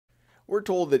we're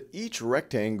told that each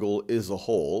rectangle is a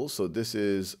hole. So this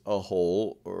is a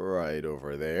hole right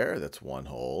over there. That's one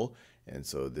hole. And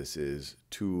so this is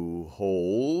two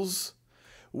holes.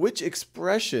 Which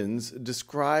expressions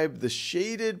describe the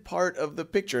shaded part of the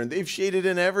picture? And they've shaded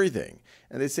in everything.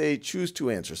 And they say choose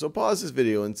to answer. So pause this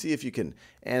video and see if you can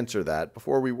answer that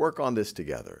before we work on this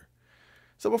together.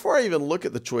 So before I even look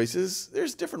at the choices,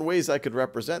 there's different ways I could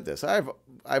represent this. I've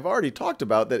already talked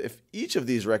about that if each of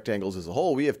these rectangles is a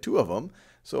hole, we have two of them.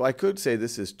 So I could say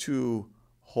this is two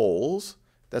holes.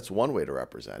 That's one way to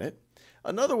represent it.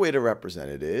 Another way to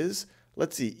represent it is,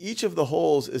 let's see, each of the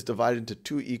holes is divided into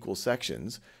two equal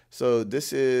sections. So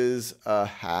this is a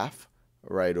half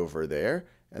right over there,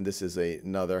 and this is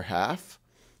another half.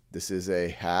 This is a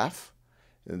half,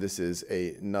 and this is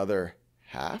another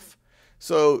half.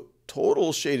 So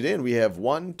total shaded in, we have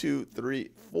 1, 2, 3,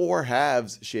 4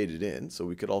 halves shaded in. So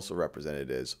we could also represent it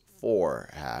as 4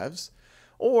 halves.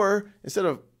 Or instead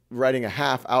of writing a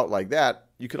half out like that,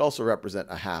 you could also represent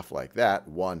a half like that,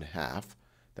 1 half.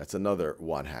 That's another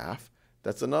 1 half.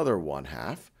 That's another 1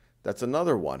 half. That's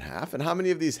another 1 half. And how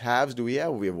many of these halves do we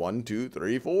have? We have 1, 2,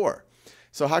 3, 4.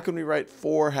 So how can we write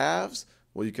 4 halves?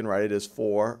 Well, you can write it as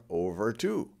 4 over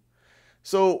 2.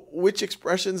 So which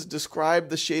expressions describe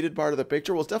the shaded part of the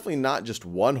picture? Well, it's definitely not just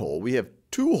one hole. We have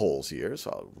two holes here, so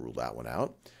I'll rule that one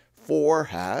out. 4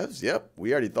 halves. Yep,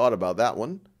 we already thought about that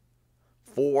one.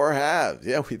 4 halves.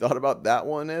 Yeah, we thought about that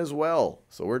one as well.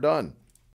 So we're done.